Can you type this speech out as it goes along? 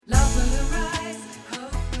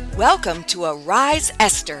Welcome to Arise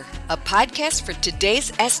Esther, a podcast for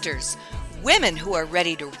today's Esthers, women who are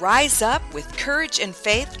ready to rise up with courage and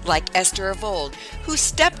faith like Esther of old, who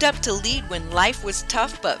stepped up to lead when life was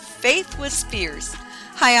tough but faith was fierce.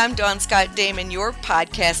 Hi, I'm Dawn Scott Damon, your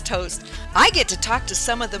podcast host. I get to talk to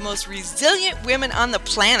some of the most resilient women on the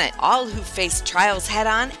planet, all who faced trials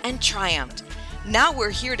head-on and triumphed. Now we're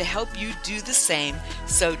here to help you do the same.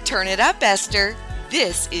 So turn it up, Esther.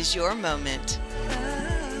 This is your moment.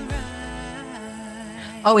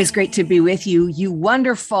 Always great to be with you, you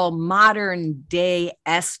wonderful modern day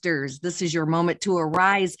Esthers. This is your moment to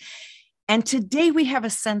arise. And today we have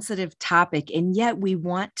a sensitive topic, and yet we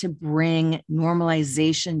want to bring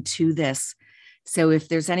normalization to this. So if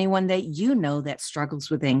there's anyone that you know that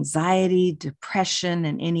struggles with anxiety, depression,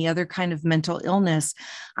 and any other kind of mental illness,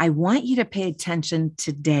 I want you to pay attention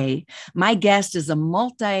today. My guest is a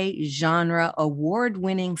multi-genre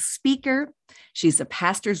award-winning speaker. She's a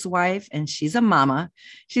pastor's wife and she's a mama.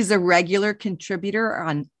 She's a regular contributor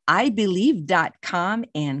on IBelieve.com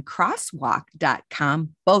and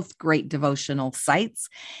Crosswalk.com, both great devotional sites.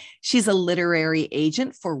 She's a literary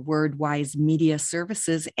agent for WordWise Media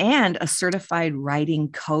Services and a certified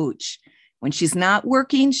writing coach. When she's not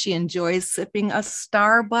working, she enjoys sipping a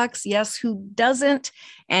Starbucks. Yes, who doesn't?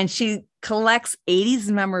 And she collects 80s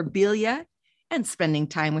memorabilia and spending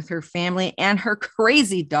time with her family and her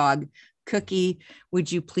crazy dog, Cookie.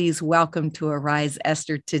 Would you please welcome to Arise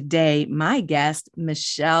Esther today, my guest,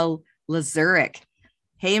 Michelle Lazurek.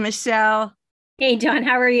 Hey, Michelle. Hey, Dawn,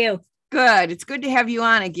 how are you? Good. It's good to have you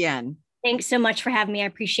on again. Thanks so much for having me. I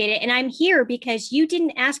appreciate it. And I'm here because you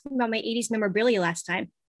didn't ask me about my 80s memorabilia last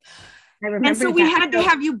time. I remember. And so we had to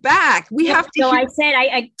have you back. So I said,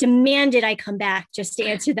 I demanded I come back just to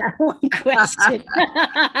answer that one question.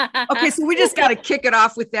 Okay, so we just got to kick it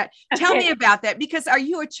off with that. Tell me about that, because are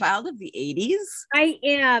you a child of the 80s? I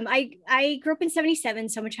am. I grew up in 77,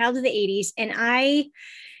 so I'm a child of the 80s. And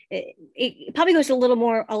it probably goes a little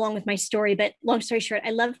more along with my story, but long story short,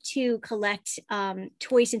 I love to collect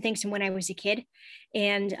toys and things from when I was a kid.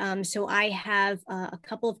 And so I have a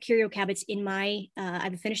couple of curio cabinets in I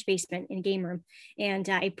have a finished basement in a game room. And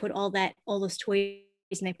I put all those toys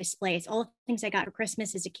in my display. It's all things I got for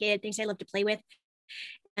Christmas as a kid, things I love to play with.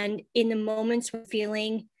 And in the moments when I'm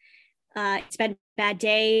feeling it's been a bad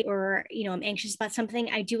day, or, I'm anxious about something,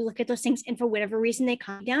 I do look at those things, and for whatever reason, they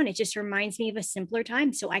calm down. It just reminds me of a simpler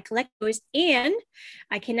time. So I collect those, and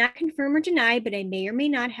I cannot confirm or deny, but I may or may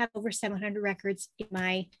not have over 700 records in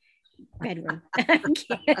my bedroom. I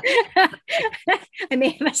may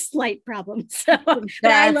have a slight problem. So,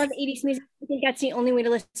 but I love 80s music. I think that's the only way to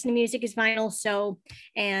listen to music is vinyl. So,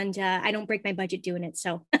 and I don't break my budget doing it.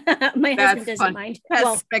 So my husband doesn't mind.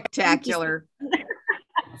 That's spectacular.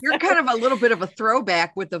 You're kind of a little bit of a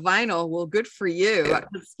throwback with the vinyl. Well, good for you.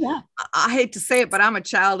 Yeah. I hate to say it, but I'm a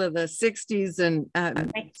child of the 60s and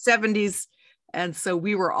 70s. And so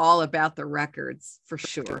we were all about the records for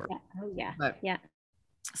sure. Yeah. Oh, yeah. Yeah.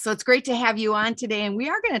 So it's great to have you on today. And we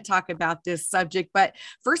are going to talk about this subject. But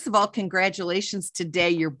first of all, congratulations today.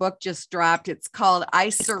 Your book just dropped. It's called I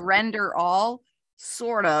Surrender All,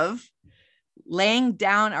 sort of. Laying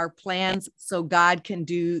Down Our Plans So God Can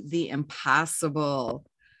Do the Impossible.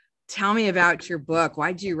 Tell me about your book.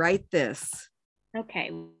 Why'd you write this? Okay.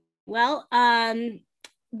 Well,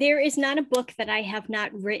 there is not a book that I have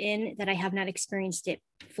not written that I have not experienced it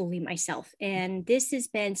fully myself. And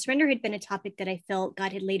surrender had been a topic that I felt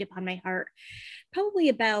God had laid upon my heart probably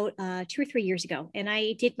about 2 or 3 years ago. And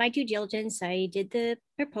I did my due diligence. I did the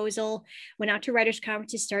proposal, went out to writers'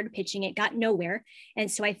 conferences, started pitching it, got nowhere. And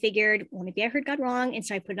so I figured, well, maybe I heard God wrong. And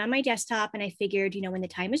so I put it on my desktop, and I figured, when the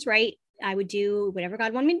time is right, I would do whatever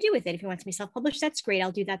God wanted me to do with it. If he wants me self-published, that's great.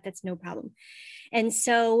 I'll do that. That's no problem. And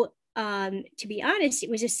so to be honest, it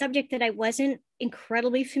was a subject that I wasn't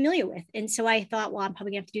incredibly familiar with. And so I thought, well, I'm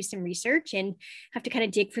probably gonna have to do some research and have to kind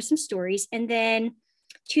of dig for some stories. And then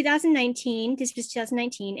 2019, this was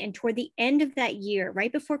 2019. And toward the end of that year,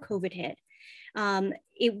 right before COVID hit,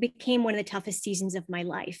 it became one of the toughest seasons of my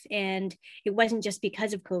life. And it wasn't just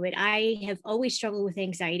because of COVID. I have always struggled with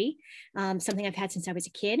anxiety, something I've had since I was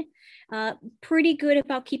a kid. Pretty good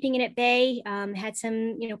about keeping it at bay. Had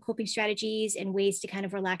some, coping strategies and ways to kind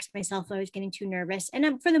of relax myself if I was getting too nervous.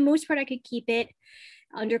 And for the most part, I could keep it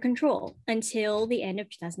under control until the end of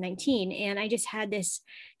 2019. And I just had this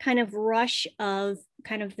kind of rush of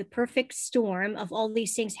kind of the perfect storm of all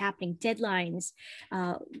these things happening, deadlines,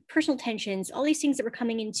 personal tensions, all these things that were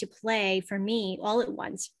coming into play for me all at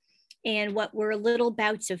once. And what were little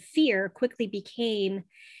bouts of fear quickly became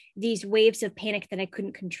these waves of panic that I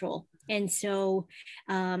couldn't control. And so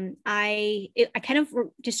I kind of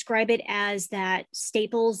describe it as that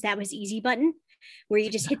Staples "that was easy" button, where you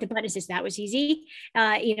just hit the button and says that was easy.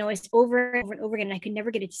 It's over and over and over again. And I could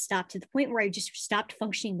never get it to stop, to the point where I just stopped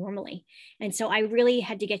functioning normally. And so I really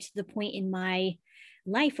had to get to the point in my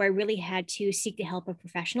life where I really had to seek the help of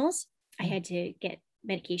professionals. I had to get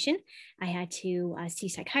medication. I had to see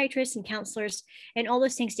psychiatrists and counselors and all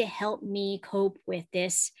those things to help me cope with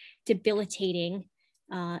this debilitating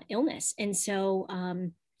illness. And so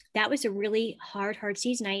that was a really hard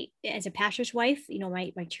season. I, as a pastor's wife,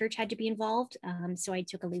 my church had to be involved. So I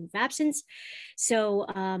took a leave of absence. So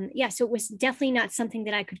so it was definitely not something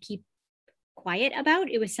that I could keep quiet about.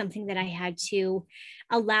 It was something that I had to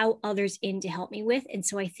allow others in to help me with. And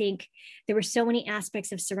so I think there were so many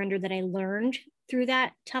aspects of surrender that I learned through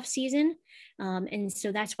that tough season. And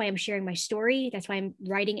so that's why I'm sharing my story. That's why I'm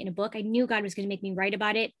writing in a book. I knew God was going to make me write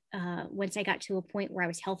about it once I got to a point where I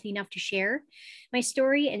was healthy enough to share my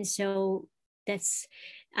story. And so that's,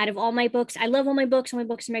 out of all my books, I love all my books are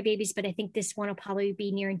my babies, but I think this one will probably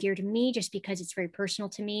be near and dear to me just because it's very personal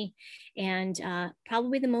to me, and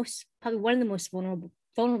probably one of the most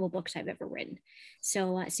vulnerable books I've ever written.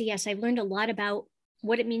 So yes, I've learned a lot about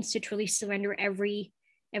what it means to truly surrender every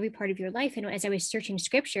part of your life. And as I was searching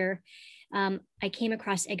scripture, I came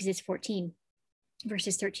across Exodus 14,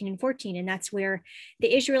 verses 13 and 14. And that's where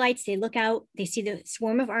the Israelites, they look out, they see the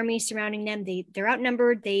swarm of armies surrounding them. They're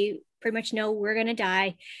outnumbered. They pretty much know we're going to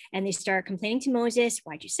die. And they start complaining to Moses,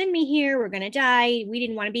 "Why'd you send me here? We're going to die. We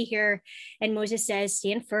didn't want to be here." And Moses says,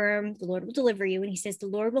 "Stand firm. The Lord will deliver you." And he says, "The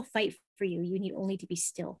Lord will fight for you. You need only to be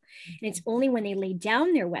still." And it's only when they lay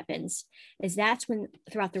down their weapons, as that's when,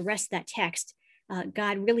 throughout the rest of that text,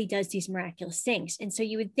 God really does these miraculous things. And so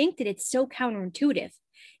you would think that it's so counterintuitive,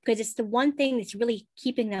 because it's the one thing that's really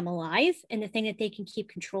keeping them alive, and the thing that they can keep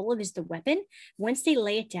control of is the weapon. Once they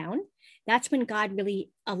lay it down, that's when God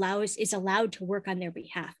really is allowed to work on their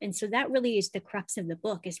behalf. And so that really is the crux of the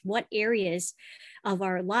book, is what areas of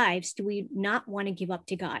our lives do we not want to give up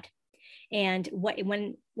to God? And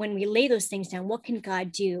when we lay those things down, what can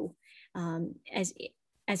God do as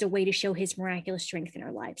a way to show his miraculous strength in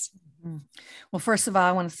our lives? Well, first of all,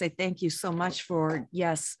 I want to say thank you so much for,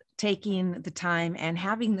 taking the time and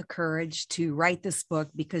having the courage to write this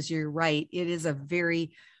book, because you're right, it is a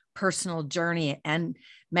very personal journey and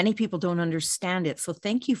many people don't understand it. So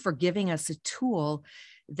thank you for giving us a tool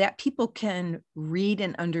that people can read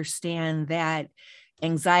and understand that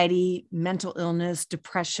anxiety, mental illness,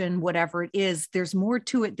 depression, whatever it is, there's more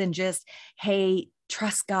to it than just, hey,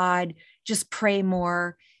 trust God, just pray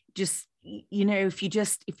more. Just, if you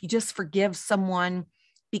just forgive someone,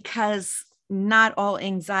 because not all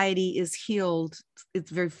anxiety is healed.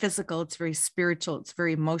 It's very physical, it's very spiritual, it's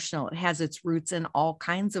very emotional. It has its roots in all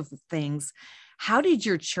kinds of things. How did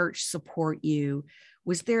your church support you?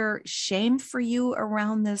 Was there shame for you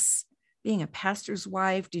around this, being a pastor's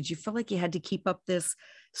wife? Did you feel like you had to keep up this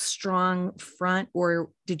strong front, or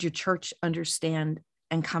did your church understand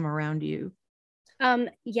and come around you?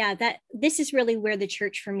 This is really where the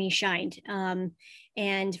church for me shined.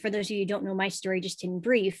 And for those of you who don't know my story, just in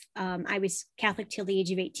brief, I was Catholic till the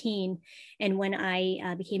age of 18. And when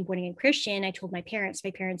I became born again Christian, I told my parents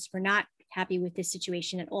were not happy with this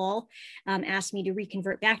situation at all, asked me to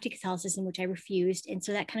reconvert back to Catholicism, which I refused. And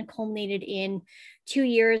so that kind of culminated in 2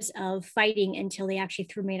 years of fighting until they actually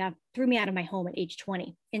threw me out of my home at age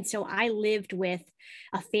 20. And so I lived with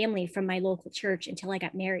a family from my local church until I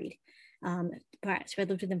got married. So I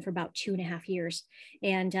lived with them for about 2.5 years.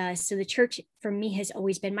 And so the church for me has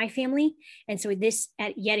always been my family. And so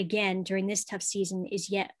yet again, during this tough season,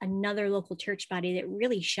 is yet another local church body that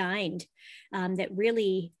really shined, that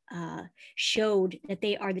really showed that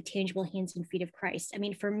they are the tangible hands and feet of Christ. I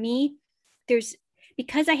mean, for me,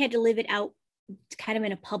 because I had to live it out kind of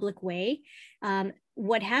in a public way,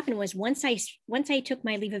 what happened was once I took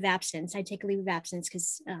my leave of absence, I take a leave of absence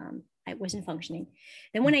because I wasn't functioning.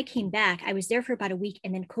 Then when I came back, I was there for about a week,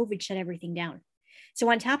 and then COVID shut everything down. So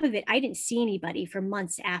on top of it, I didn't see anybody for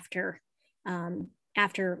months after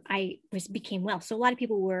I became well. So a lot of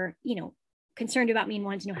people were, concerned about me and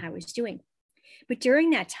wanted to know how I was doing. But during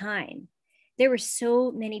that time, there were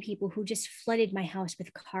so many people who just flooded my house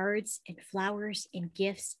with cards and flowers and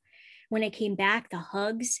gifts. When I came back, the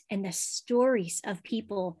hugs and the stories of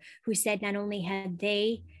people who said not only had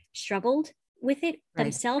they struggled with it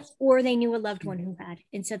themselves, or they knew a loved one who had,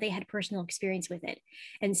 and so they had personal experience with it,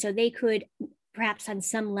 and so they could perhaps on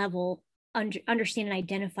some level understand and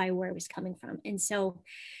identify where it was coming from. And so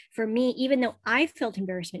for me, even though I felt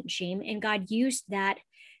embarrassment and shame, and God used that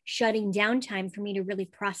shutting down time for me to really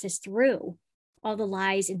process through all the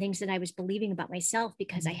lies and things that I was believing about myself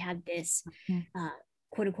because I had this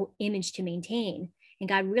quote unquote image to maintain. And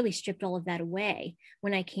God really stripped all of that away.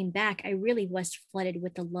 When I came back, I really was flooded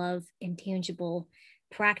with the love and tangible,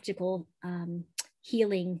 practical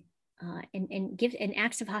healing and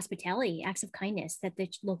acts of hospitality, acts of kindness that the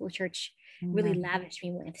local church really lavished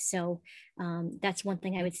me with. So that's one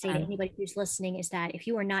thing I would say to anybody who's listening, is that if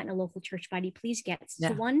you are not in a local church body, please get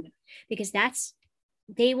to one, because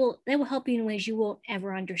they will help you in ways you won't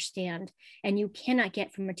ever understand, and you cannot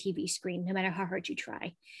get from a TV screen, no matter how hard you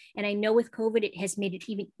try. And I know with COVID, it has made it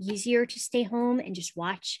even easier to stay home and just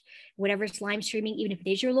watch whatever's live streaming, even if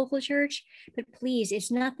it is your local church. But please, it's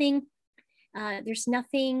nothing. There's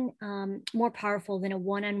nothing more powerful than a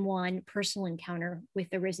one-on-one personal encounter with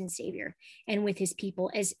the risen Savior and with his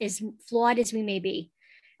people, as flawed as we may be,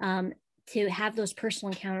 to have those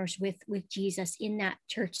personal encounters with Jesus in that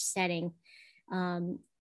church setting.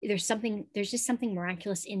 There's just something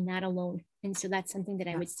miraculous in that alone. And so that's something that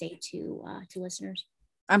I would say to listeners.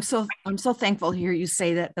 I'm so thankful to hear you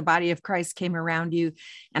say that the body of Christ came around you.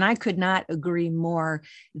 And I could not agree more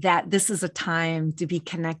that this is a time to be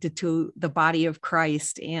connected to the body of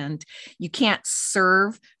Christ. And you can't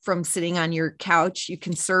serve from sitting on your couch. You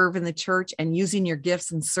can serve in the church, and using your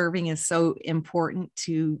gifts and serving is so important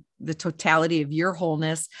to the totality of your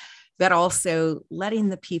wholeness, but also letting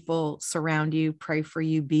the people surround you, pray for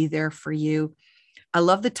you, be there for you. I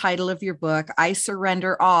love the title of your book, I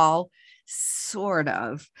Surrender All. Sort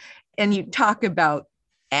of. And you talk about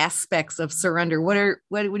aspects of surrender. What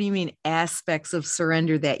do you mean aspects of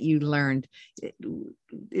surrender that you learned?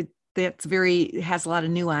 It has a lot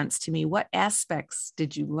of nuance to me. What aspects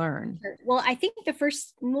did you learn? Well, I think the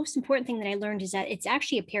most important thing that I learned is that it's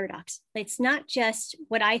actually a paradox. It's not just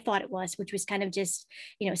what I thought it was, which was kind of just,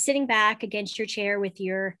 sitting back against your chair with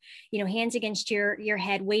your, hands against your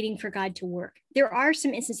head, waiting for God to work. There are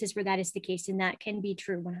some instances where that is the case, and that can be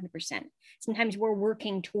true 100%. Sometimes we're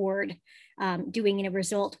working toward doing a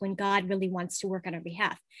result when God really wants to work on our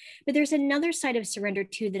behalf. But there's another side of surrender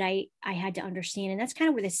too that I had to understand. And that's kind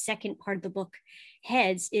of where the second part of the book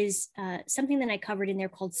heads, is something that I covered in there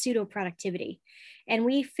called pseudo productivity. And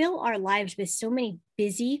we fill our lives with so many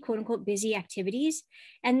busy, quote unquote, busy activities,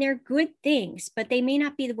 and they're good things, but they may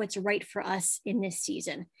not be what's right for us in this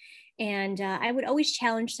season. And I would always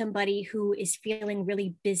challenge somebody who is feeling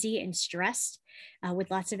really busy and stressed with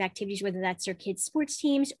lots of activities, whether that's their kids' sports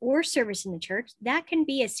teams or service in the church. That can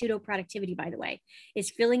be a pseudo productivity, by the way, is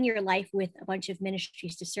filling your life with a bunch of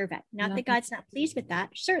ministries to serve at. Not that God's not pleased with that.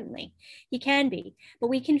 Certainly he can be, but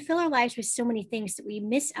we can fill our lives with so many things that we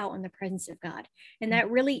miss out on the presence of God. And that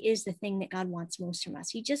really is the thing that God wants most from us.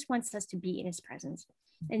 He just wants us to be in his presence.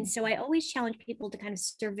 And so I always challenge people to kind of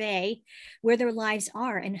survey where their lives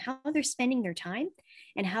are and how they're spending their time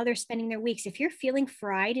and how they're spending their weeks. If you're feeling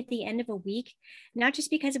fried at the end of a week, not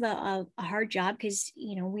just because of a hard job, because,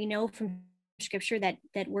 we know from scripture that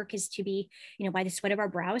work is to be, by the sweat of our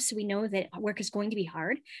brows. So we know that work is going to be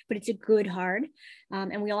hard, but it's a good hard.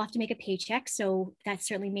 And we all have to make a paycheck. So that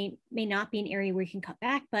certainly may not be an area where you can cut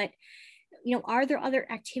back, but, are there other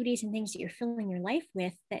activities and things that you're filling your life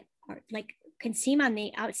with that are can seem on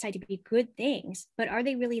the outside to be good things, but are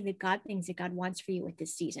they really the God things that God wants for you at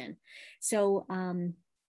this season? So,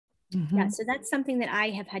 so that's something that I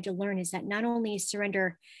have had to learn, is that not only is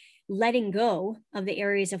surrender letting go of the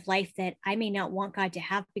areas of life that I may not want God to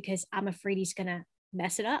have because I'm afraid he's going to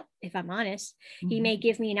mess it up. If I'm honest, he may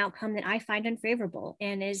give me an outcome that I find unfavorable.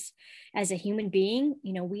 And as a human being,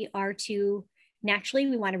 we are to naturally,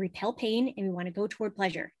 we want to repel pain and we want to go toward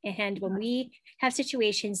pleasure. And when we have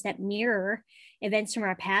situations that mirror events from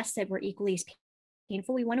our past that were equally as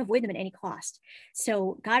painful, we want to avoid them at any cost.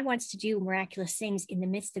 So God wants to do miraculous things in the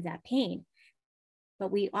midst of that pain, but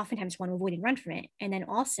we oftentimes want to avoid and run from it. And then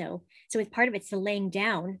also, so as part of it's the laying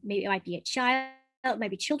down, maybe it might be a child, it might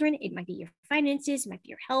be children, it might be your finances, it might be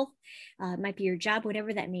your health, it might be your job,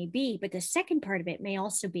 whatever that may be. But the second part of it may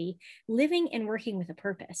also be living and working with a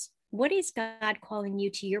purpose. What is God calling you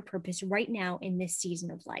to your purpose right now in this season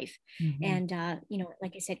of life? And,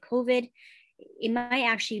 like I said, COVID, it might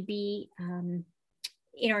actually be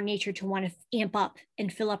in our nature to want to amp up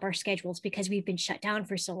and fill up our schedules because we've been shut down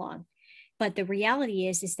for so long. But the reality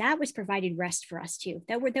is that was provided rest for us too.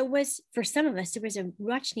 There was, for some of us, there was a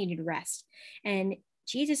much needed rest. And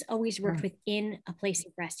Jesus always worked within a place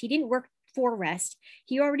of rest. He didn't work for rest.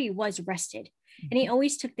 He already was rested. And he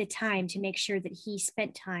always took the time to make sure that he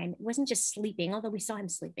spent time. It wasn't just sleeping, although we saw him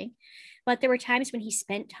sleeping, but there were times when he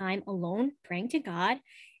spent time alone, praying to God,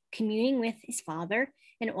 communing with his Father,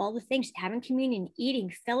 and all the things, having communion,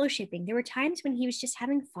 eating, fellowshipping. There were times when he was just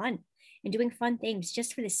having fun and doing fun things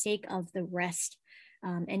just for the sake of the rest,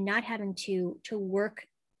 and not having to work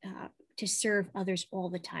to serve others all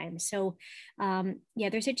the time. So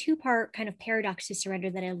there's a two-part kind of paradox to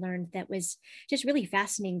surrender that I learned that was just really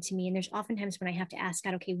fascinating to me. And there's oftentimes when I have to ask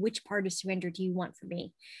God, okay, which part of surrender do you want for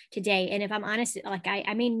me today? And if I'm honest, like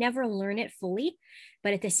I may never learn it fully,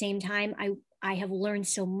 but at the same time, I have learned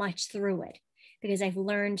so much through it, because I've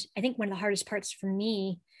learned, I think one of the hardest parts for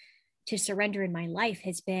me to surrender in my life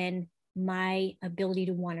has been my ability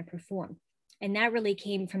to want to perform. And that really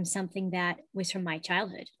came from something that was from my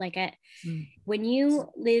childhood. Like when you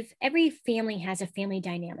live, every family has a family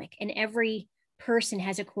dynamic, and every person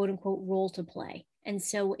has a quote unquote role to play. And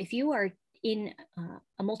so if you are in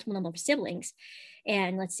a multiple number of siblings,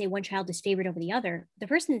 and let's say one child is favored over the other, the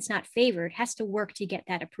person that's not favored has to work to get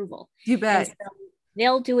that approval. You bet. So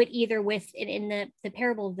they'll do it either with, in the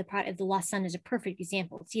parable of the lost son is a perfect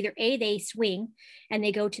example. It's either A, they swing and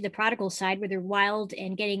they go to the prodigal side where they're wild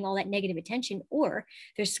and getting all that negative attention, or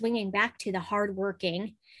they're swinging back to the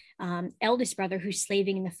hardworking eldest brother who's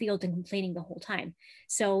slaving in the field and complaining the whole time.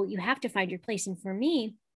 So you have to find your place. And for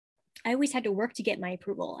me, I always had to work to get my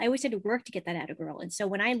approval. I always had to work to get that out of girl. And so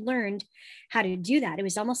when I learned how to do that, it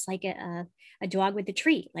was almost like a dog with a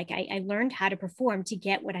treat. Like I learned how to perform to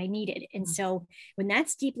get what I needed. And so when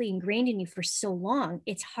that's deeply ingrained in you for so long,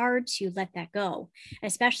 it's hard to let that go,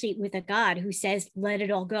 especially with a God who says, let it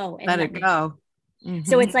all go. And let it go. Mm-hmm.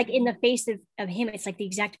 So it's like in the face of him, it's like the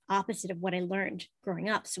exact opposite of what I learned growing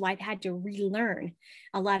up. So I've had to relearn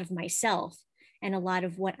a lot of myself, and a lot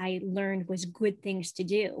of what I learned was good things to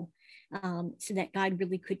do. So that God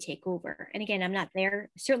really could take over. And again, I'm not there,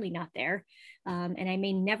 certainly not there. And I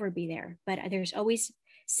may never be there, but there's always,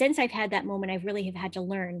 since I've had that moment, I really have had to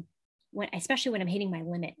learn especially when I'm hitting my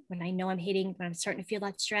limit, when I know when I'm starting to feel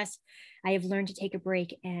that stress, I have learned to take a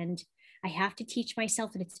break, and I have to teach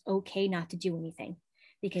myself that it's okay not to do anything.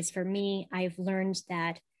 Because for me, I've learned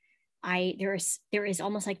that there is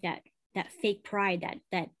almost like that fake pride,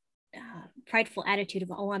 that prideful attitude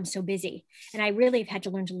of, oh, I'm so busy. And I really have had to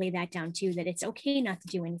learn to lay that down too, that it's okay not to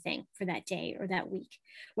do anything for that day or that week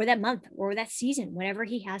or that month or that season, whatever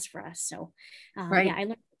he has for us. So I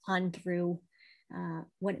learned a ton through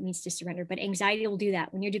what it means to surrender. But anxiety will do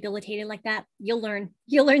that. When you're debilitated like that, you'll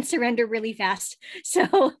learn surrender really fast. So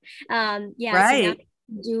so now I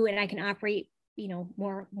can do, and I can operate,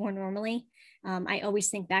 more normally. I always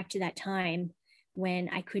think back to that time when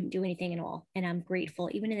I couldn't do anything at all. And I'm grateful,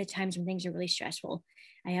 even in the times when things are really stressful,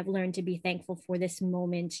 I have learned to be thankful for this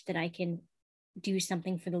moment that I can do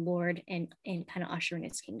something for the Lord and kind of usher in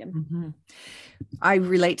his kingdom. Mm-hmm. I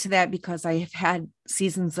relate to that because I have had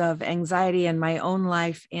seasons of anxiety in my own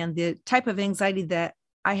life, and the type of anxiety that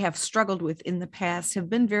I have struggled with in the past have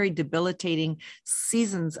been very debilitating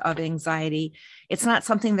seasons of anxiety. It's not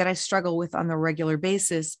something that I struggle with on the regular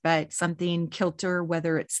basis, but something kilter,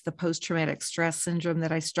 whether it's the post-traumatic stress syndrome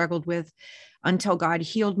that I struggled with until God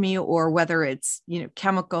healed me, or whether it's,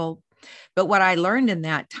 chemical. But what I learned in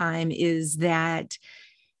that time is that,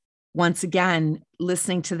 once again,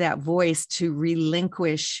 listening to that voice to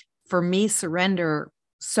relinquish, for me, surrender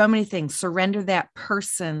so many things. Surrender that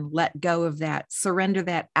person, let go of that, surrender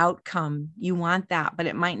that outcome. You want that, but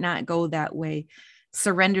it might not go that way.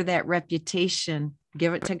 Surrender that reputation,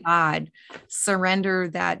 give it to God. Surrender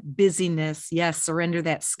that busyness. Yes. Surrender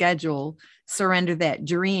that schedule, surrender that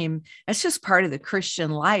dream. That's just part of the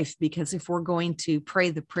Christian life, because if we're going to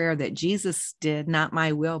pray the prayer that Jesus did, not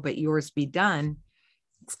my will, but yours be done,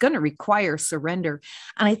 it's going to require surrender.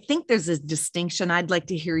 And I think there's a distinction. I'd like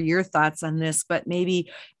to hear your thoughts on this, but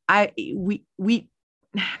maybe we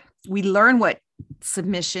learn what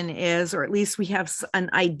submission is, or at least we have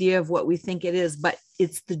an idea of what we think it is, but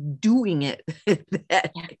it's the doing it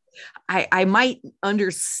that I might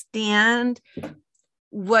understand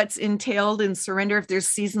what's entailed in surrender. If there's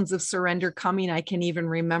seasons of surrender coming, I can even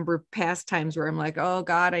remember past times where I'm like, oh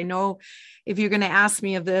God, I know if you're going to ask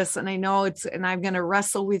me of this, and I know and I'm going to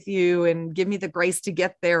wrestle with you and give me the grace to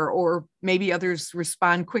get there, or maybe others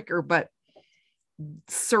respond quicker, but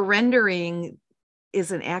surrendering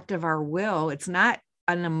is an act of our will. It's not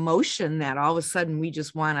an emotion that all of a sudden we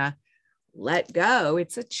just want to let go.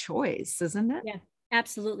 It's a choice, isn't it? Yeah,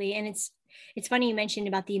 absolutely. And it's funny you mentioned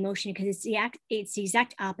about the emotion, because it's the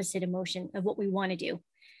exact opposite emotion of what we want to do.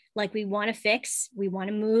 Like we want to fix, we want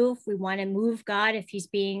to move God if he's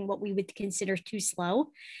being what we would consider too slow.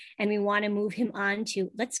 And we want to move him on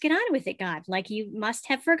to, let's get on with it, God. Like, you must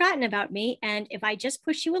have forgotten about me. And if I just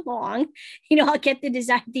push you along, I'll get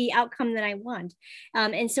the outcome that I want.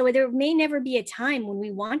 And so there may never be a time when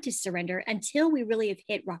we want to surrender until we really have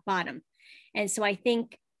hit rock bottom. And so I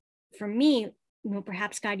think for me,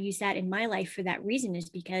 perhaps God used that in my life for that reason, is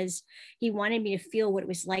because he wanted me to feel what it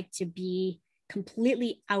was like to be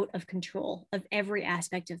completely out of control of every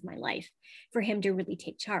aspect of my life, for him to really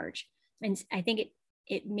take charge. And I think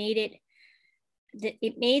it made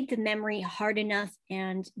the memory hard enough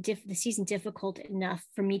and the season difficult enough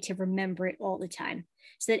for me to remember it all the time,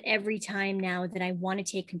 so that every time now that I want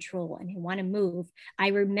to take control and I want to move, I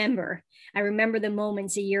remember the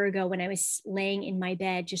moments a year ago when I was laying in my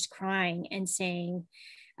bed just crying and saying,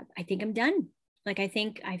 I think I'm done. Like, I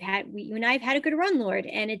think you and I have had a good run, Lord,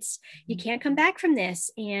 and you can't come back from this,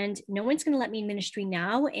 and no one's going to let me in ministry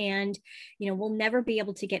now. And, we'll never be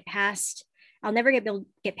able to I'll never be able to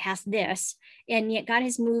get past this. And yet God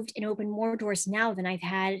has moved and opened more doors now than I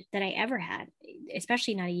ever had,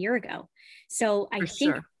 especially not a year ago. So I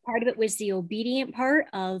think part of it was the obedient part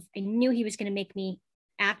of, I knew he was going to make me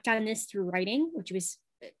act on this through writing, which was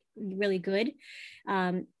really good.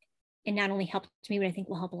 And not only helped me, but I think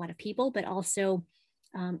will help a lot of people, but also,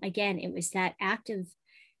 again, it was that act of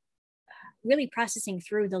really processing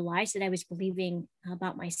through the lies that I was believing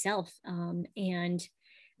about myself, and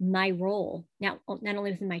my role now, not only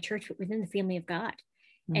within my church, but within the family of God.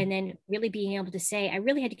 And then really being able to say, I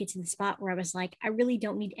really had to get to the spot where I was like, I really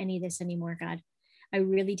don't need any of this anymore, God. I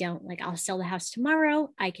really don't. Like, I'll sell the house tomorrow.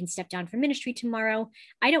 I can step down from ministry tomorrow.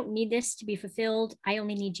 I don't need this to be fulfilled. I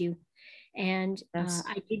only need you. And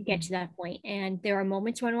I did get to that point. And there are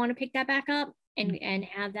moments when I want to pick that back up and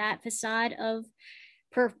have that facade of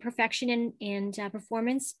perfection and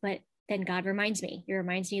performance. But then God reminds me. He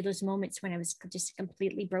reminds me of those moments when I was just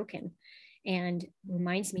completely broken, and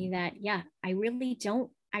reminds me that, I really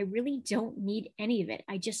don't need any of it.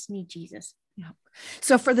 I just need Jesus. Yeah.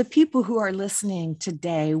 So for the people who are listening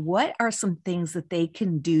today, what are some things that they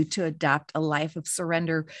can do to adopt a life of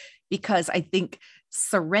surrender? Because I think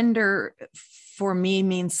surrender for me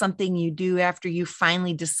means something you do after you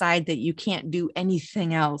finally decide that you can't do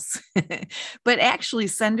anything else. But actually,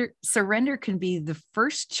 surrender can be the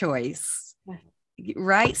first choice,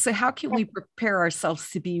 right? So how can we prepare ourselves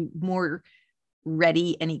to be more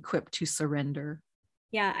ready and equipped to surrender?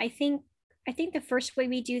 Yeah, I think the first way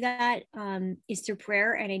we do that is through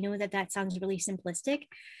prayer. And I know that sounds really simplistic,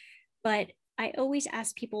 but I always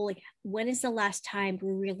ask people, like, when is the last time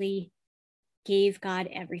we really gave God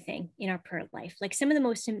everything in our prayer life? Like, some of the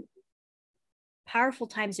most powerful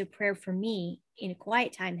times of prayer for me in a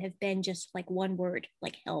quiet time have been just like one word,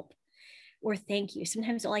 like help or thank you.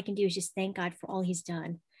 Sometimes all I can do is just thank God for all he's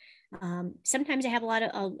done. Sometimes I have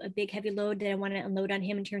a big heavy load that I want to unload on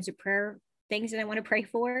him in terms of prayer things that I want to pray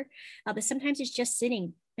for. But sometimes it's just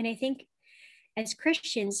sitting. And I think as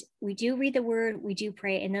Christians, we do read the word, we do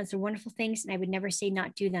pray, and those are wonderful things. And I would never say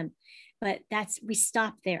not do them, but we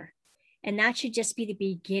stop there. And that should just be the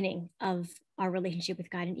beginning of our relationship with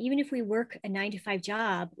God. And even if we work a 9-to-5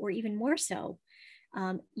 job, or even more so,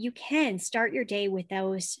 you can start your day with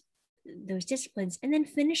those disciplines and then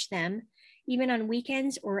finish them even on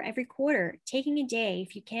weekends or every quarter, taking a day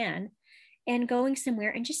if you can, and going somewhere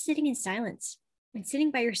and just sitting in silence and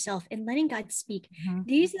sitting by yourself and letting God speak. Mm-hmm.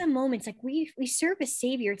 These are the moments, like, we serve a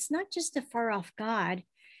savior. It's not just a far off God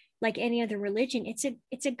like any other religion.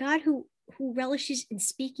 It's a God who relishes in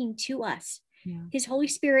speaking to us. Yeah. His Holy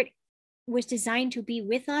Spirit was designed to be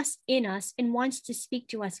with us, in us, and wants to speak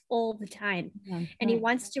to us all the time. Yeah. And he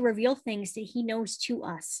wants to reveal things that he knows to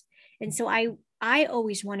us. And so I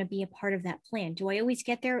always want to be a part of that plan. Do I always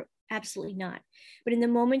get there? Absolutely not. But in the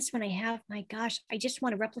moments when I have, my gosh, I just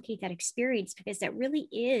want to replicate that experience, because it really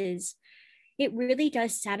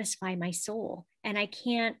does satisfy my soul. And I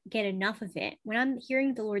can't get enough of it. When I'm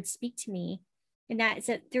hearing the Lord speak to me, and that's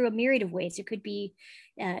through a myriad of ways. It could be,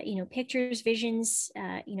 pictures, visions,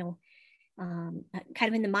 kind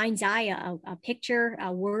of in the mind's eye, a picture,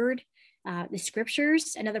 a word, the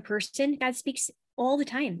scriptures, another person. God speaks all the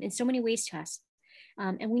time in so many ways to us.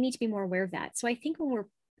 And we need to be more aware of that. So I think when we're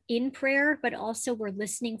in prayer, but also we're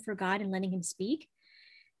listening for God and letting him speak,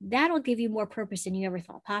 that'll give you more purpose than you ever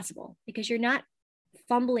thought possible, because you're not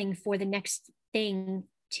fumbling for the next thing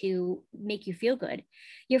to make you feel good.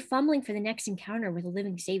 You're fumbling for the next encounter with a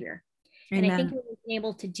living savior. Amen. And I think when we've been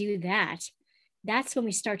able to do that, that's when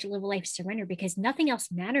we start to live a life of surrender, because nothing else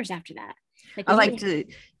matters after that. I like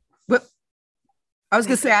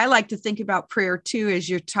to think about prayer too, as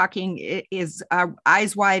you're talking, is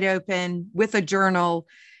eyes wide open with a journal.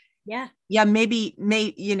 Yeah. Maybe,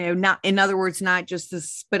 not, in other words, not just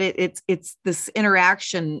this, but it's this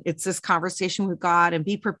interaction. It's this conversation with God, and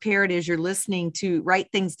be prepared as you're listening to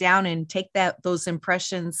write things down and take those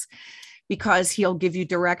impressions, because he'll give you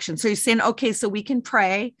direction. So you're saying, okay, so we can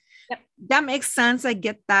pray. Yep. That makes sense. I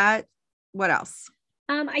get that. What else?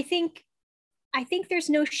 I think I think there's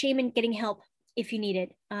no shame in getting help if you need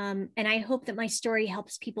it. And I hope that my story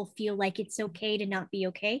helps people feel like it's okay to not be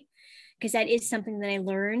okay, because that is something that I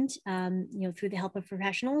learned, through the help of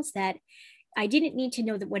professionals, that I didn't need to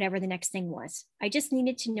know that whatever the next thing was. I just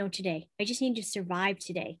needed to know today. I just needed to survive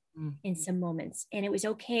today in some moments. And it was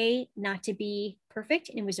okay not to be perfect.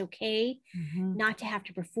 And it was okay not to have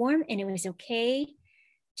to perform. And it was okay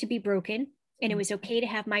to be broken. And it was okay to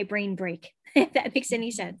have my brain break, if that makes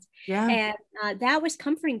any sense. Yeah. And that was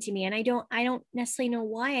comforting to me. And I don't necessarily know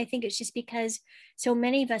why. I think it's just because so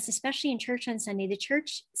many of us, especially in church on Sunday, the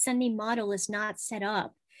church Sunday model is not set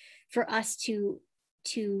up for us to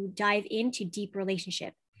dive into deep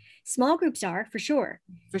relationship. Small groups are for sure,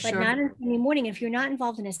 but not on Sunday morning. If you're not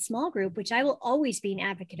involved in a small group, which I will always be an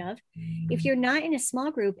advocate of, if you're not in a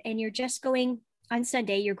small group and you're just going on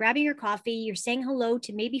Sunday, you're grabbing your coffee, you're saying hello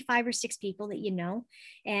to maybe 5 or 6 people that you know,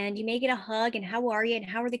 and you may get a hug and how are you and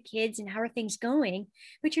how are the kids and how are things going,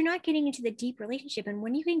 but you're not getting into the deep relationship. And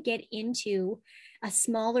when you can get into a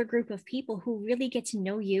smaller group of people who really get to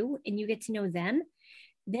know you and you get to know them,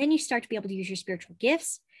 then you start to be able to use your spiritual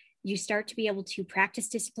gifts. You start to be able to practice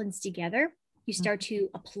disciplines together. You start to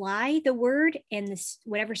apply the word and this,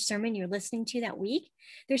 whatever sermon you're listening to that week.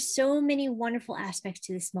 There's so many wonderful aspects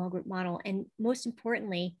to the small group model. And most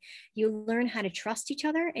importantly, you learn how to trust each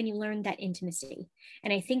other and you learn that intimacy.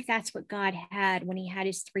 And I think that's what God had when he had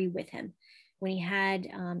his 3 with him, when he had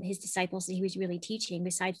his disciples that he was really teaching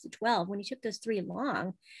besides the 12, when he took those 3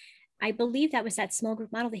 along. I believe that was that small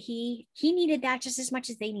group model that he needed that just as much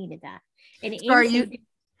as they needed that. And it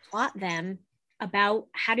taught them about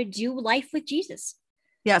how to do life with Jesus.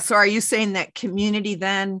 Yeah. So are you saying that community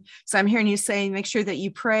then? So I'm hearing you saying, make sure that you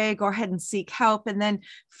pray, go ahead and seek help, and then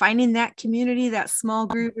finding that community, that small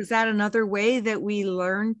group. Is that another way that we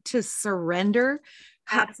learn to surrender?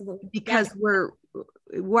 Absolutely. Because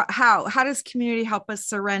how does community help us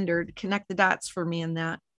surrender? Connect the dots for me in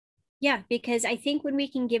that. Yeah, because I think when we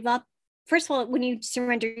can give up, first of all, when you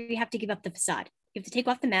surrender, you have to give up the facade. You have to take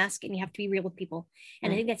off the mask and you have to be real with people.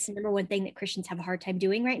 And I think that's the number one thing that Christians have a hard time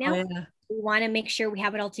doing right now. We want to make sure we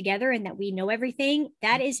have it all together and that we know everything.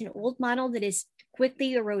 That is an old model that is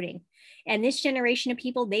quickly eroding. And this generation of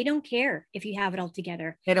people, they don't care if you have it all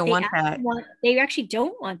together. They don't want that. They actually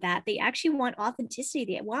don't want that. They actually want authenticity.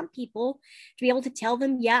 They want people to be able to tell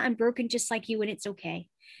them, yeah, I'm broken just like you and it's okay.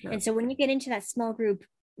 Yeah. And so when you get into that small group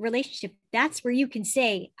relationship, that's where you can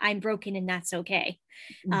say I'm broken and that's okay.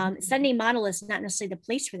 Sunday model is not necessarily the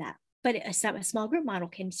place for that, but a small group model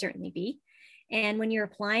can certainly be. And when you're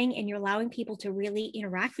applying and you're allowing people to really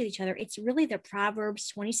interact with each other, it's really the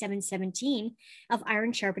Proverbs 27:17 of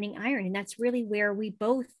iron sharpening iron. And that's really where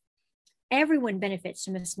everyone benefits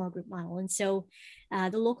from a small group model. And so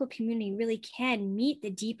the local community really can meet the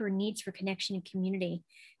deeper needs for connection and community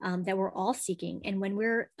that we're all seeking. And when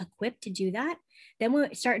we're equipped to do that, then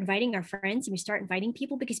we start inviting our friends and we start inviting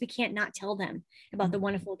people because we can't not tell them about the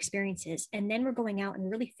wonderful experiences. And then we're going out and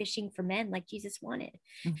really fishing for men like Jesus wanted.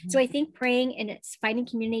 So I think praying and it's finding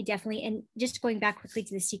community definitely. And just going back quickly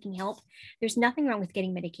to the seeking help, there's nothing wrong with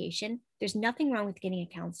getting medication. There's nothing wrong with getting a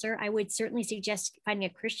counselor. I would certainly suggest finding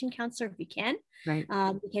a Christian counselor if you can,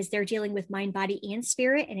 because they're dealing with mind, body, and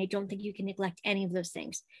spirit. And I don't think you can neglect any of those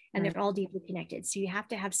things. And they're all deeply connected. So you have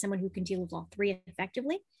to have someone who can deal with all 3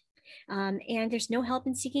 effectively. And there's no help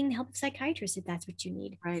in seeking the help of psychiatrists if that's what you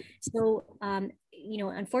need. Right. So,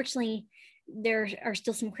 unfortunately, there are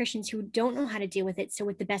still some Christians who don't know how to deal with it. So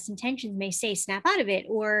with the best intentions may say, snap out of it,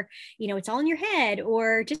 or, it's all in your head,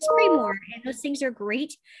 or just pray more. And those things are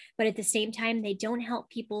great. But at the same time, they don't help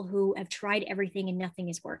people who have tried everything and nothing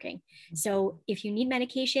is working. So if you need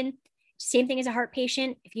medication, same thing as a heart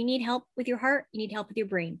patient. If you need help with your heart, you need help with your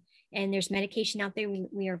brain. And there's medication out there.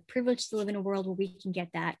 We are privileged to live in a world where we can get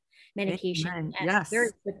that medication and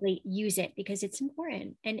very quickly use it because it's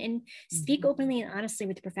important, and speak openly and honestly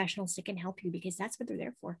with the professionals that can help you, because that's what they're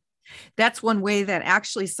there for. That's one way that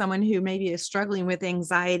actually someone who maybe is struggling with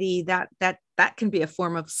anxiety, that can be a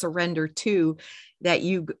form of surrender too, that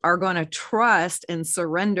you are going to trust and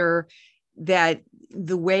surrender that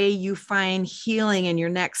the way you find healing in your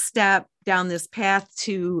next step down this path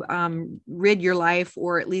to rid your life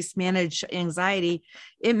or at least manage anxiety,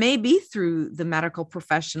 it may be through the medical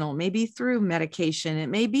professional, maybe through medication, it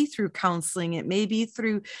may be through counseling, it may be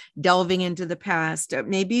through delving into the past, it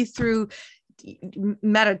may be through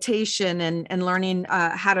meditation and learning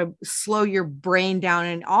how to slow your brain down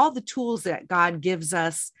and all the tools that God gives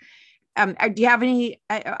us. Do you have any,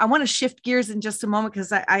 I want to shift gears in just a moment,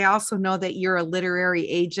 because I also know that you're a literary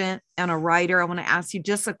agent and a writer. I want to ask you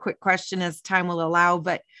just a quick question as time will allow,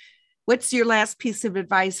 but what's your last piece of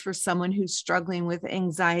advice for someone who's struggling with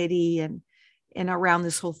anxiety and and around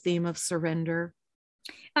this whole theme of surrender?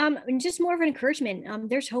 And just more of an encouragement.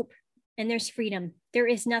 There's hope and there's freedom. There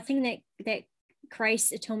is nothing that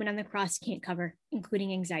Christ's atonement on the cross can't cover,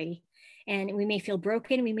 including anxiety. And we may feel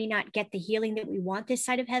broken. We may not get the healing that we want this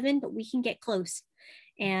side of heaven, but we can get close.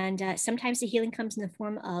 And sometimes the healing comes in the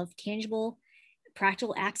form of tangible,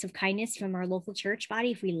 practical acts of kindness from our local church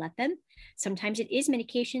body, if we let them. Sometimes it is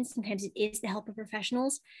medication. Sometimes it is the help of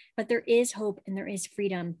professionals, but there is hope and there is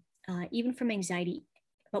freedom, even from anxiety.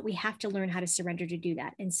 But we have to learn how to surrender to do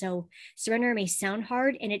that. And so surrender may sound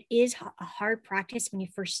hard, and it is a hard practice when you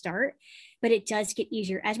first start, but it does get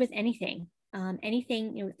easier, as with anything.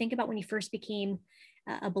 Anything, think about when you first became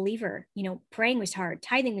a believer. Praying was hard,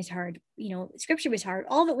 tithing was hard, scripture was hard,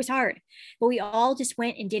 all of it was hard, but we all just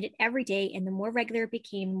went and did it every day. And the more regular it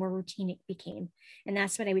became, the more routine it became. And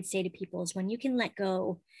that's what I would say to people is when you can let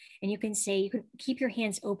go and you can keep your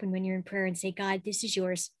hands open when you're in prayer and say, God, this is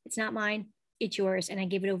yours. It's not mine. It's yours. And I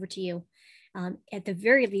give it over to you. At the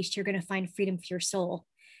very least, you're going to find freedom for your soul.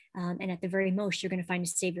 And at the very most, you're going to find a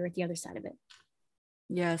savior at the other side of it.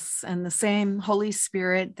 Yes. And the same Holy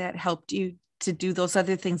Spirit that helped you to do those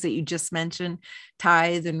other things that you just mentioned,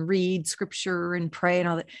 tithe and read scripture and pray and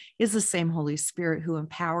all that, is the same Holy Spirit who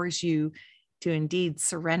empowers you to indeed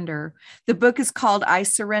surrender. The book is called I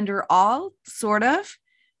Surrender All, sort of,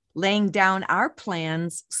 laying down our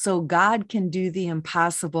plans so God can do the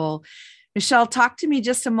impossible. Michelle, talk to me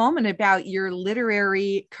just a moment about your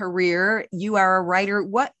literary career. You are a writer.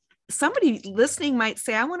 What somebody listening might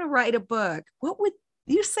say, I want to write a book. What would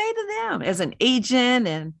you say to them as an agent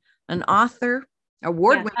and an author,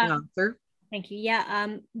 award-winning author? Thank you. Yeah.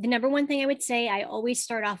 The number one thing I would say, I always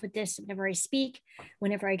start off with this whenever I speak,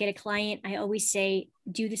 whenever I get a client, I always say,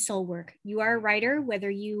 do the soul work. You are a writer, whether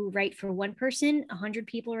you write for one person, 100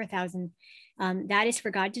 people, or 1,000. That is for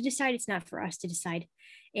God to decide. It's not for us to decide.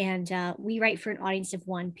 And we write for an audience of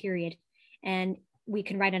one, period. And we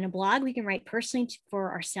can write on a blog. We can write personally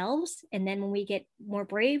for ourselves. And then when we get more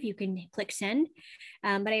brave, you can click send.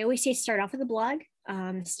 But I always say, start off with a blog.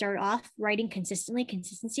 Start off writing consistently.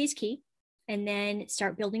 Consistency is key. And then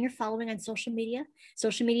start building your following on social media.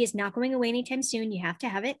 Social media is not going away anytime soon. You have to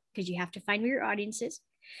have it because you have to find where your audience is.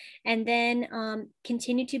 And then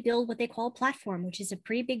continue to build what they call a platform, which is a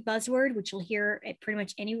pretty big buzzword, which you'll hear at pretty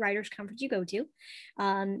much any writers conference you go to.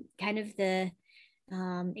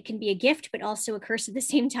 It can be a gift, but also a curse at the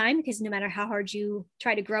same time, because no matter how hard you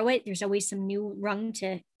try to grow it, there's always some new rung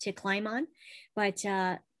to climb on. But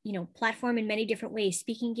platform in many different ways,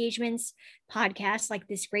 speaking engagements, podcasts like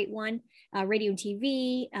this great one, radio and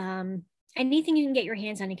TV, anything you can get your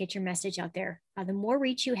hands on and get your message out there. The more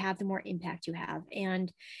reach you have, the more impact you have.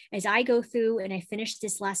 And as I go through, and I finished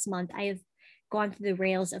this last month, I have gone through the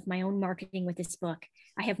rails of my own marketing with this book.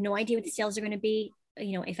 I have no idea what the sales are going to be.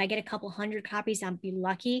 If I get a couple hundred copies, I'll be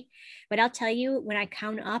lucky. But I'll tell you, when I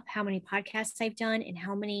count up how many podcasts I've done and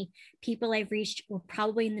how many people I've reached, we're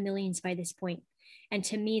probably in the millions by this point. And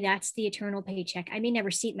to me, that's the eternal paycheck. I may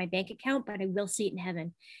never see it in my bank account, but I will see it in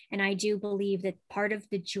heaven. And I do believe that part of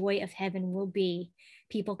the joy of heaven will be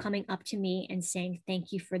people coming up to me and saying,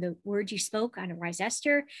 thank you for the words you spoke on Arise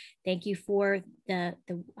Esther. Thank you for the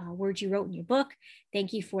words you wrote in your book.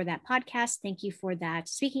 Thank you for that podcast. Thank you for that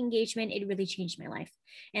speaking engagement. It really changed my life.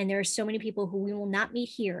 And there are so many people who we will not meet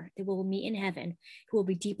here, that we will meet in heaven, who will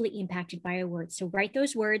be deeply impacted by our words. So write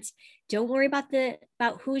those words. Don't worry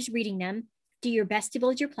about who's reading them. Do your best to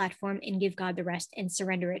build your platform and give God the rest and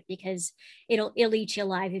surrender it, because it'll eat you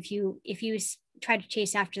alive. If you try to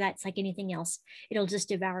chase after that, it's like anything else. It'll just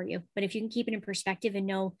devour you. But if you can keep it in perspective and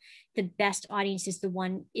know the best audience is the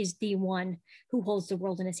one who holds the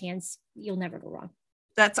world in his hands, you'll never go wrong.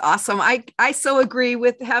 That's awesome. I so agree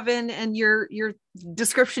with heaven and your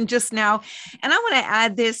description just now. And I want to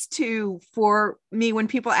add this too, for me, when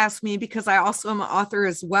people ask me, because I also am an author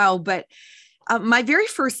as well, but my very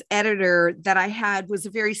first editor that I had was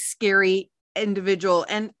a very scary individual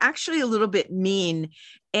and actually a little bit mean.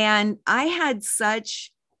 And I had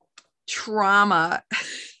such trauma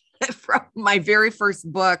from my very first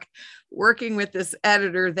book working with this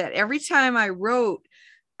editor that every time I wrote,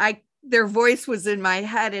 their voice was in my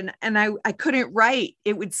head and I couldn't write.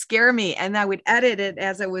 It would scare me, and I would edit it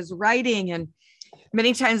as I was writing. And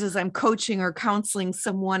many times as I'm coaching or counseling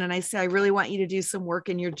someone and I say, I really want you to do some work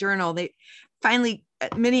in your journal,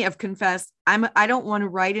 many have confessed, I don't want to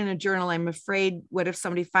write in a journal. I'm afraid, what if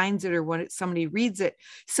somebody finds it or what if somebody reads it?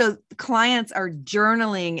 So clients are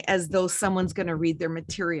journaling as though someone's going to read their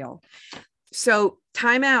material. So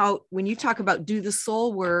time out, when you talk about do the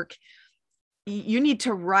soul work, you need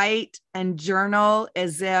to write and journal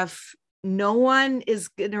as if no one is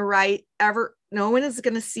going to write ever. No one is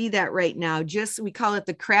going to see that right now. We call it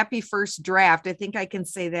the crappy first draft. I think I can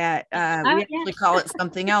say that. We actually call it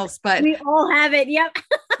something else, but we all have it. Yep.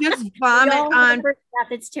 Just vomit on.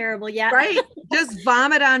 It's terrible. Yeah. Right. Just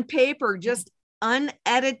vomit on paper. Just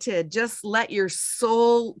unedited. Just let your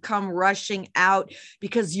soul come rushing out,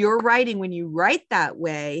 because you're writing. When you write that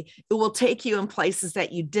way, it will take you in places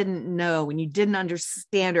that you didn't know and you didn't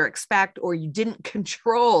understand or expect, or you didn't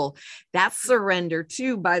control. That's surrender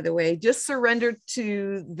too, by the way. Just surrender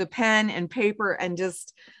to the pen and paper and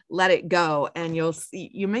just let it go. And you'll see,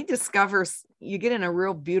 you may discover you get in a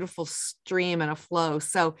real beautiful stream and a flow.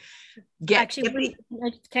 So can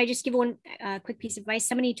I just give one quick piece of advice?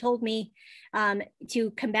 Somebody told me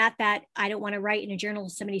to combat that. I don't want to write in a journal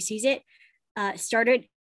if somebody sees it. Start an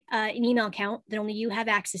email account that only you have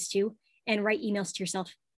access to, and write emails to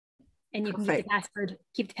yourself. And you can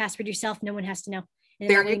keep the password yourself. No one has to know. And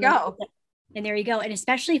there you go. And there you go. And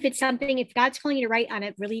especially if it's something, if God's calling you to write on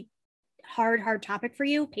a really hard topic for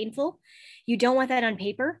you, painful, you don't want that on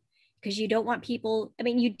paper, because you don't want people, I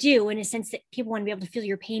mean, you do in a sense that people want to be able to feel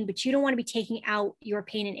your pain, but you don't want to be taking out your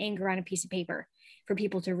pain and anger on a piece of paper for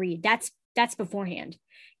people to read. That's beforehand.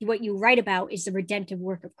 What you write about is the redemptive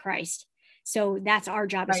work of Christ. So that's our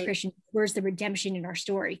job as Christians. Where's the redemption in our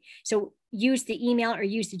story? So use the email or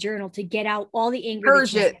use the journal to get out all the anger, all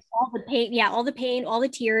the pain, all the pain, all the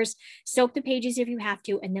tears, soak the pages if you have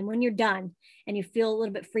to. And then when you're done and you feel a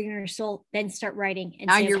little bit free in your soul, then start writing and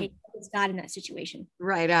say, okay, it's God in that situation.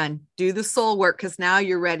 Right on. Do the soul work, because now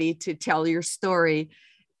you're ready to tell your story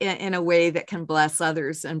in a way that can bless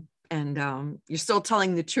others. And you're still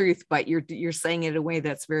telling the truth, but you're saying it in a way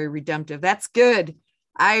that's very redemptive. That's good.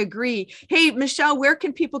 I agree. Hey, Michelle, where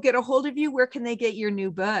can people get a hold of you? Where can they get your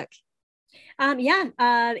new book?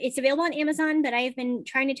 It's available on Amazon, but I have been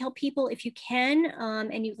trying to tell people, if you can,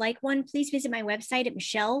 and you'd like one, please visit my website at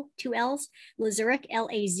Michelle, 2 L's, Lazurek,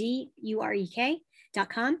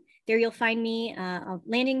 LAZUREK.com. There you'll find me a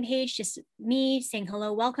landing page, just me saying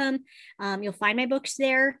hello, welcome. You'll find my books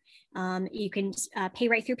there. You can pay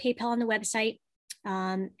right through PayPal on the website.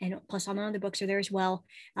 And plus all my other books are there as well.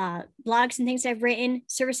 Blogs and things I've written,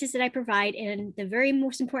 services that I provide. And the very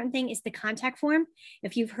most important thing is the contact form.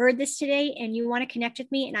 If you've heard this today and you want to connect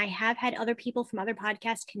with me, and I have had other people from other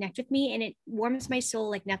podcasts connect with me, and it warms my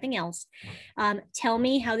soul like nothing else. Tell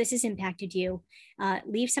me how this has impacted you.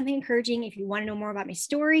 Leave something encouraging. If you want to know more about my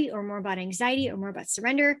story, or more about anxiety, or more about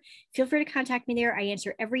surrender, feel free to contact me there. I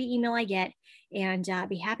answer every email I get, and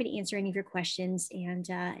be happy to answer any of your questions. And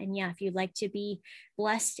if you'd like to be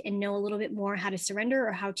blessed and know a little bit more how to surrender,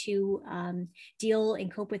 or how to deal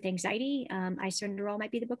and cope with anxiety, I Surrender All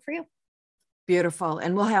might be the book for you. Beautiful.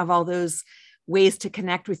 And we'll have all those ways to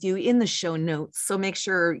connect with you in the show notes. So make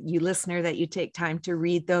sure, you listener, that you take time to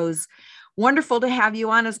read those. Wonderful to have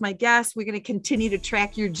you on as my guest. We're going to continue to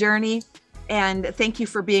track your journey. And thank you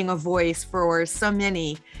for being a voice for so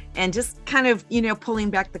many, and just kind of, pulling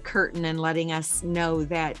back the curtain and letting us know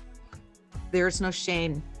that there's no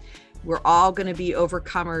shame. We're all going to be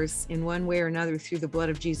overcomers in one way or another through the blood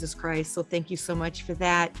of Jesus Christ. So thank you so much for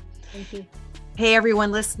that. Thank you. Hey,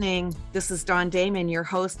 everyone listening. This is Dawn Damon, your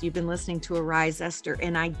host. You've been listening to Arise Esther.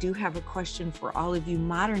 And I do have a question for all of you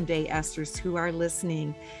modern day Esthers who are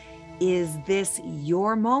listening. Is this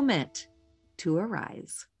your moment to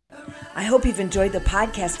arise? I hope you've enjoyed the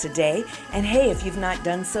podcast today. And hey, if you've not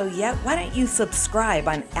done so yet, why don't you subscribe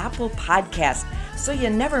on Apple Podcasts so you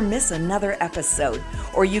never miss another episode?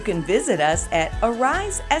 Or you can visit us at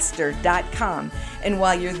ariseesther.com. And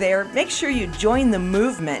while you're there, make sure you join the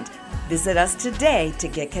movement. Visit us today to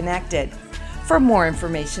get connected. For more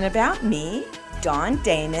information about me, Dawn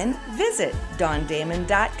Damon, visit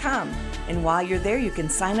dawndamon.com. And while you're there, you can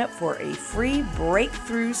sign up for a free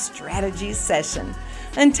breakthrough strategy session.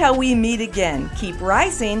 Until we meet again, keep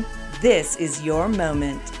rising. This is your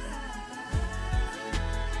moment.